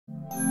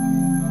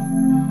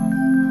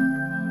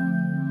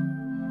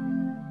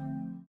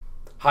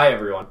Hi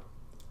everyone.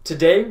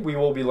 Today we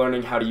will be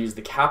learning how to use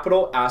the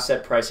capital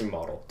asset pricing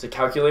model to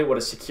calculate what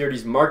a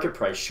security's market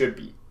price should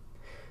be.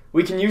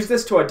 We can use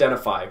this to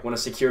identify when a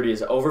security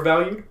is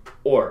overvalued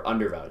or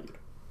undervalued.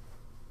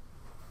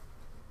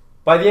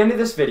 By the end of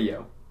this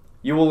video,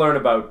 you will learn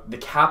about the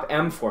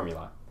CAPM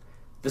formula,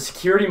 the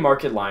security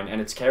market line and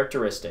its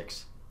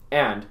characteristics,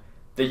 and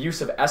the use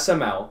of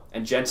SML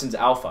and Jensen's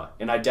alpha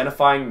in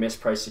identifying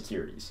mispriced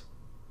securities.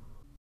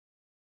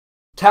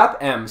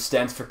 CAPM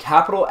stands for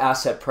Capital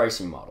Asset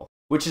Pricing Model,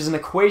 which is an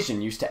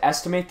equation used to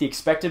estimate the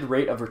expected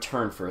rate of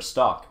return for a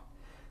stock.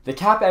 The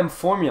CAPM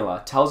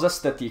formula tells us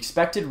that the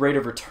expected rate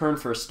of return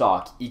for a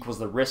stock equals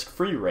the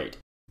risk-free rate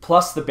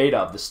plus the beta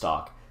of the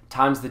stock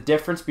times the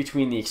difference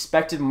between the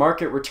expected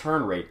market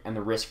return rate and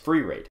the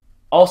risk-free rate,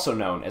 also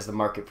known as the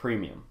market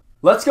premium.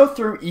 Let's go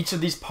through each of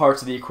these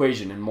parts of the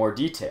equation in more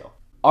detail.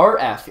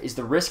 RF is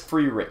the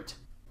risk-free rate.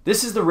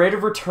 This is the rate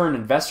of return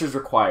investors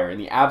require in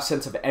the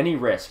absence of any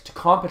risk to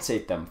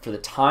compensate them for the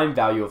time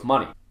value of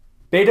money.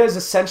 Beta is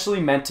essentially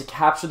meant to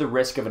capture the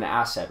risk of an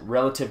asset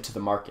relative to the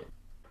market.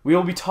 We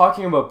will be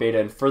talking about beta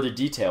in further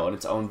detail in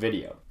its own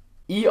video.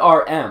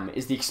 ERM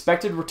is the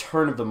expected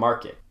return of the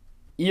market.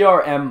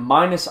 ERM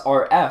minus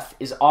RF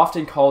is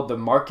often called the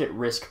market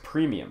risk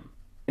premium.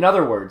 In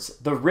other words,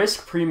 the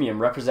risk premium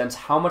represents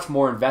how much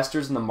more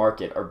investors in the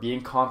market are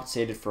being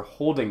compensated for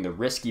holding the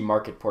risky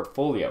market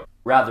portfolio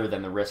rather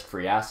than the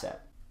risk-free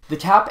asset. The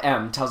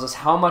CAPM tells us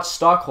how much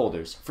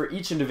stockholders for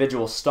each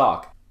individual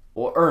stock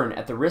will earn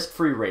at the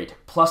risk-free rate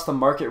plus the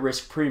market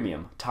risk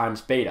premium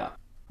times beta,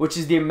 which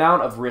is the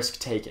amount of risk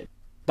taken.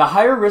 The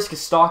higher risk a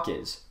stock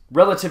is,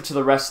 relative to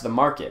the rest of the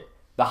market,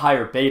 the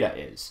higher beta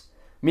is,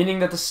 meaning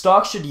that the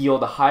stock should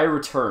yield a higher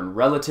return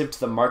relative to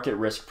the market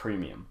risk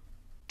premium.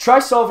 Try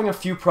solving a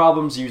few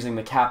problems using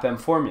the CAPM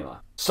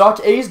formula. Stock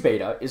A's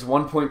beta is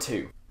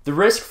 1.2. The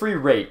risk-free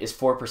rate is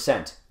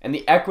 4%, and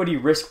the equity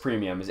risk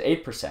premium is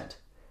 8%.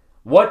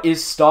 What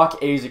is stock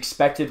A's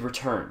expected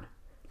return?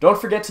 Don't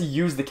forget to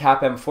use the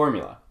CAPM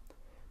formula.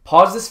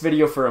 Pause this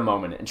video for a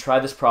moment and try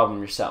this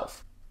problem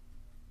yourself.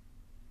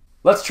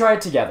 Let's try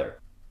it together.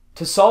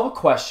 To solve a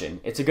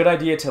question, it's a good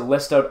idea to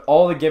list out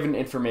all the given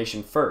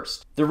information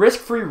first. The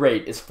risk-free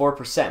rate is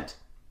 4%.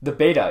 The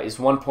beta is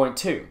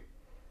 1.2.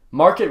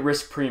 Market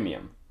risk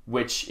premium,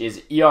 which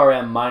is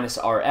ERM minus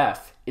RF,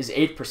 is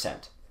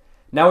 8%.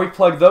 Now we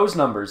plug those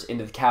numbers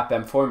into the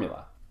CAPM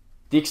formula.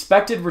 The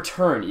expected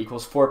return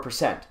equals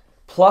 4%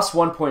 plus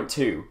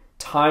 1.2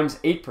 times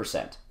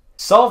 8%.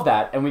 Solve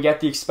that and we get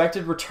the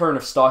expected return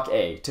of stock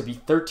A to be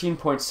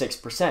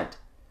 13.6%.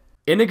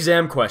 In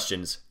exam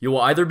questions, you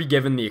will either be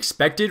given the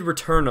expected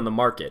return on the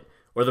market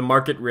or the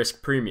market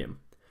risk premium.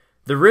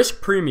 The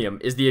risk premium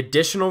is the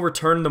additional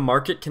return the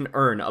market can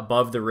earn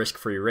above the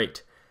risk-free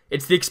rate.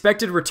 It's the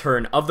expected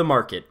return of the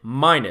market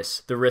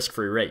minus the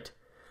risk-free rate.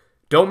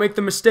 Don't make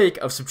the mistake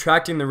of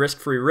subtracting the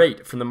risk-free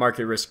rate from the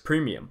market risk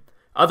premium.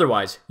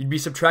 Otherwise, you'd be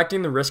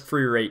subtracting the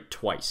risk-free rate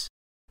twice.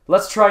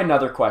 Let's try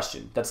another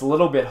question that's a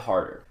little bit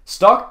harder.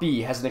 Stock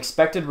B has an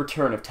expected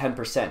return of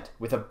 10%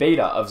 with a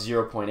beta of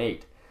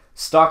 0.8.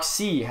 Stock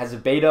C has a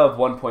beta of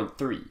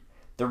 1.3.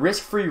 The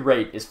risk-free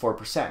rate is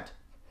 4%.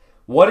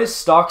 What is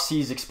stock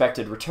C's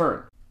expected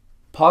return?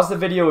 Pause the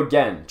video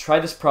again, try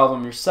this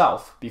problem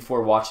yourself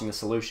before watching the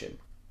solution.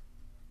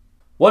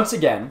 Once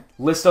again,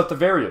 list out the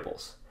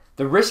variables.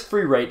 The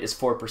risk-free rate is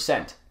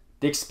 4%.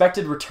 The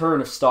expected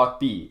return of stock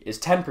B is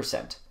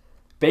 10%.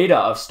 Beta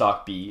of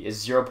stock B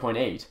is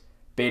 0.8.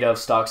 Beta of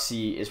stock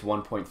C is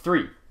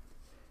 1.3.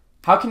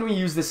 How can we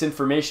use this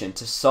information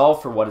to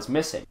solve for what is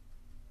missing?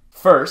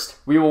 First,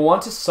 we will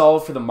want to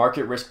solve for the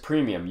market risk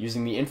premium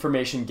using the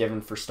information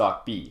given for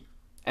stock B,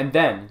 and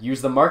then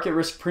use the market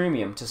risk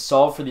premium to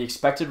solve for the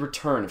expected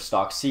return of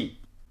stock C.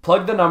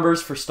 Plug the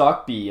numbers for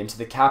stock B into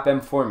the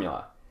CAPM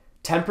formula.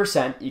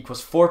 10%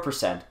 equals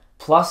 4%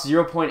 plus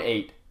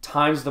 0.8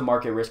 times the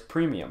market risk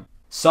premium.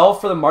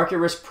 Solve for the market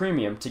risk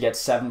premium to get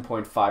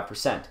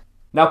 7.5%.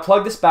 Now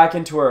plug this back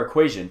into our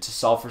equation to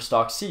solve for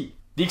stock C.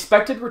 The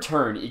expected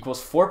return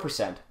equals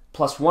 4%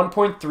 plus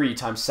 1.3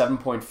 times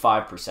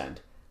 7.5%.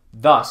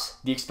 Thus,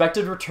 the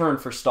expected return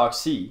for stock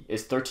C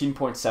is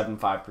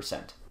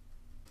 13.75%.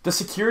 The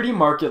security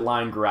market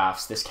line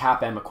graphs this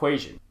CAPM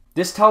equation.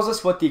 This tells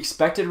us what the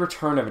expected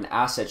return of an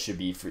asset should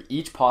be for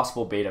each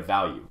possible beta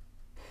value.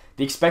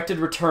 The expected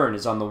return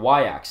is on the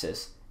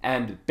y-axis,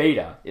 and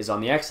beta is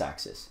on the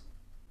x-axis.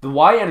 The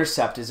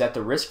y-intercept is at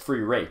the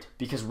risk-free rate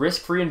because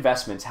risk-free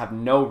investments have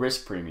no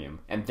risk premium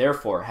and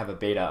therefore have a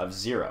beta of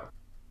 0.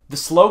 The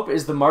slope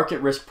is the market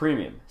risk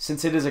premium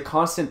since it is a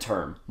constant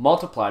term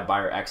multiplied by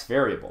our x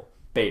variable,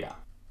 beta.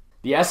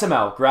 The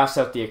SML graphs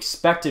out the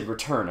expected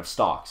return of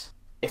stocks.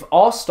 If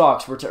all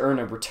stocks were to earn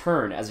a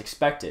return as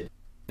expected,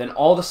 then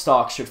all the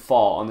stocks should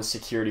fall on the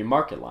security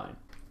market line.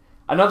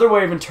 Another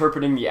way of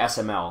interpreting the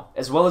SML,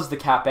 as well as the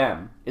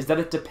CAPM, is that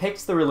it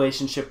depicts the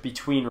relationship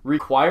between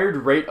required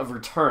rate of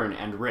return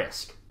and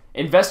risk.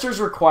 Investors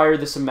require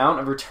this amount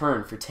of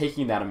return for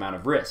taking that amount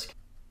of risk.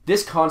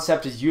 This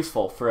concept is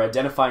useful for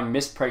identifying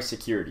mispriced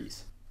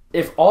securities.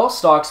 If all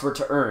stocks were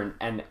to earn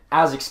an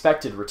as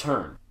expected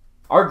return,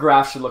 our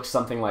graph should look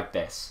something like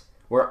this,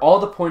 where all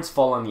the points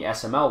fall on the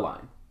SML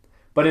line.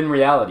 But in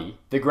reality,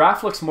 the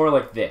graph looks more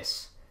like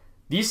this.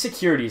 These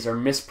securities are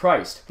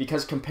mispriced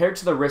because compared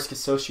to the risk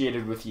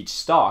associated with each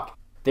stock,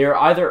 they are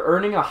either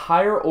earning a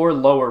higher or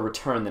lower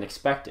return than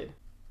expected.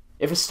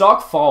 If a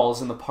stock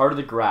falls in the part of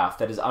the graph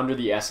that is under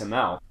the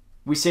SML,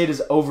 we say it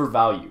is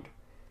overvalued.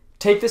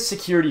 Take this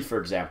security for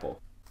example.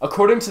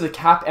 According to the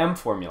CAPM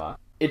formula,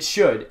 it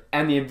should,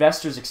 and the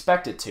investors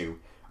expect it to,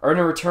 earn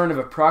a return of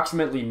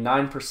approximately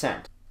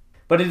 9%,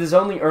 but it is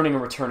only earning a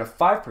return of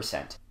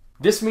 5%.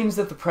 This means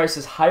that the price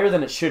is higher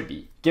than it should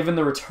be, given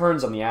the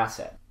returns on the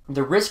asset.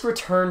 The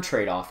risk-return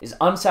trade-off is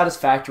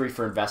unsatisfactory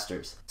for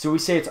investors, so we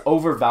say it's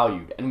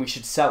overvalued and we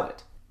should sell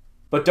it.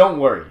 But don't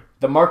worry,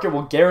 the market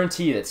will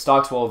guarantee that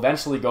stocks will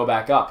eventually go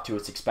back up to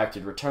its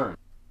expected return.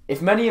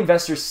 If many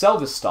investors sell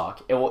this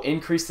stock, it will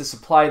increase the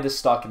supply of this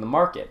stock in the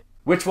market,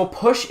 which will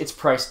push its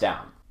price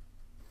down.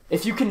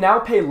 If you can now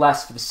pay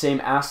less for the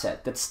same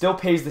asset that still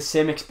pays the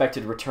same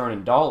expected return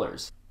in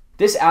dollars,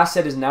 this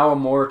asset is now a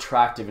more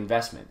attractive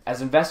investment,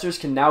 as investors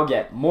can now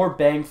get more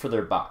bang for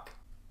their buck.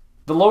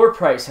 The lower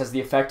price has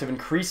the effect of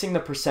increasing the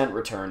percent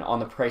return on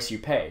the price you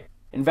pay.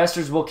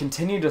 Investors will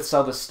continue to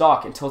sell the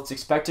stock until its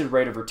expected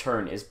rate of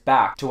return is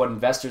back to what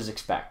investors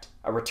expect,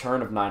 a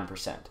return of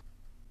 9%.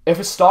 If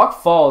a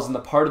stock falls in the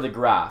part of the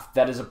graph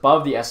that is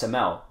above the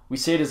SML, we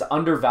say it is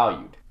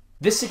undervalued.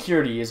 This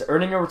security is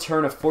earning a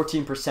return of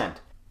 14%,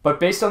 but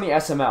based on the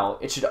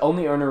SML, it should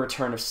only earn a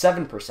return of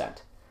 7%.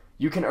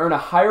 You can earn a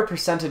higher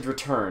percentage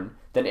return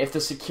than if the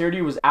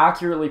security was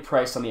accurately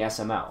priced on the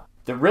SML.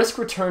 The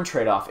risk-return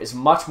trade-off is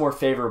much more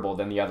favorable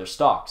than the other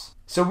stocks,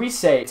 so we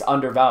say it's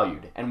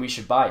undervalued and we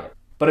should buy it.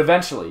 But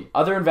eventually,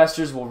 other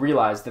investors will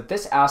realize that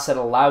this asset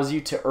allows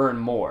you to earn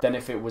more than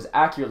if it was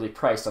accurately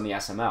priced on the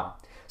SML.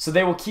 So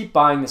they will keep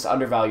buying this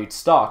undervalued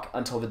stock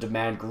until the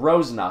demand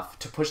grows enough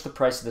to push the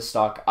price of the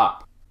stock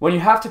up. When you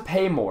have to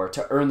pay more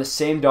to earn the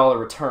same dollar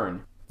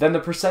return, then the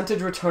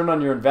percentage return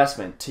on your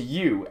investment to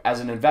you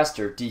as an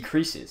investor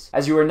decreases,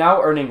 as you are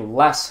now earning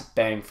less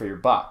bang for your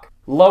buck,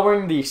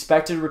 lowering the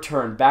expected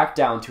return back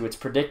down to its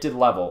predicted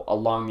level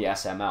along the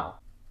SML.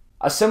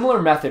 A similar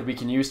method we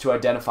can use to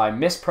identify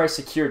mispriced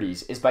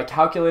securities is by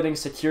calculating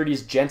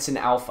securities Jensen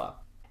alpha.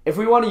 If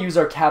we want to use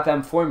our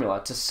CAPM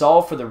formula to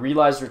solve for the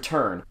realized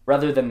return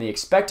rather than the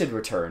expected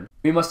return,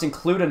 we must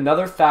include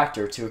another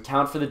factor to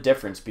account for the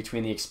difference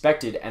between the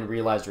expected and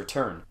realized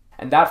return,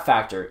 and that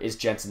factor is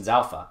Jensen's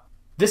alpha.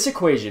 This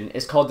equation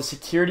is called the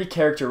security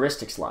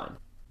characteristics line.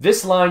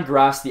 This line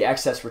graphs the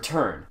excess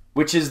return,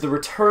 which is the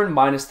return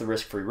minus the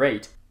risk-free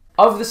rate,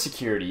 of the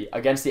security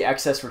against the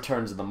excess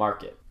returns of the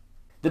market.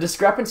 The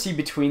discrepancy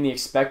between the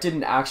expected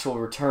and actual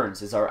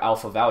returns is our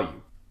alpha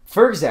value.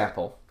 For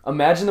example,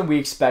 imagine that we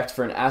expect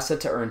for an asset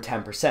to earn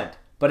 10%,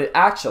 but it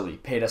actually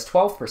paid us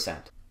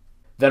 12%.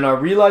 Then our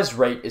realized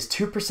rate is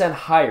 2%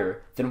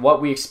 higher than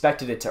what we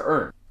expected it to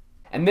earn,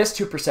 and this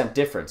 2%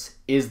 difference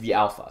is the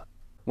alpha.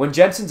 When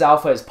Jensen's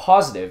alpha is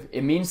positive,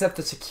 it means that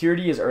the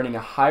security is earning a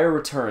higher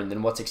return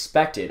than what's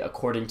expected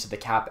according to the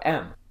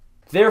CAPM.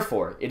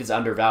 Therefore, it is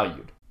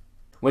undervalued.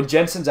 When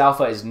Jensen's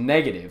alpha is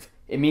negative,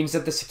 it means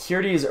that the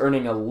security is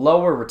earning a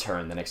lower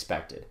return than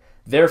expected,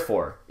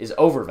 therefore is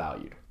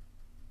overvalued.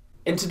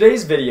 In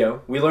today's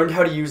video, we learned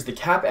how to use the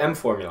CAPM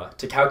formula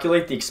to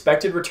calculate the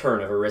expected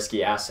return of a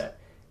risky asset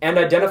and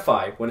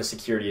identify when a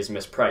security is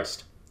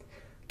mispriced.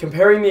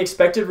 Comparing the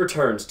expected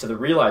returns to the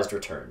realized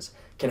returns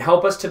can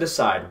help us to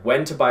decide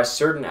when to buy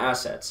certain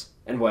assets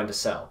and when to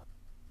sell.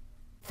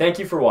 Thank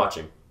you for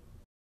watching.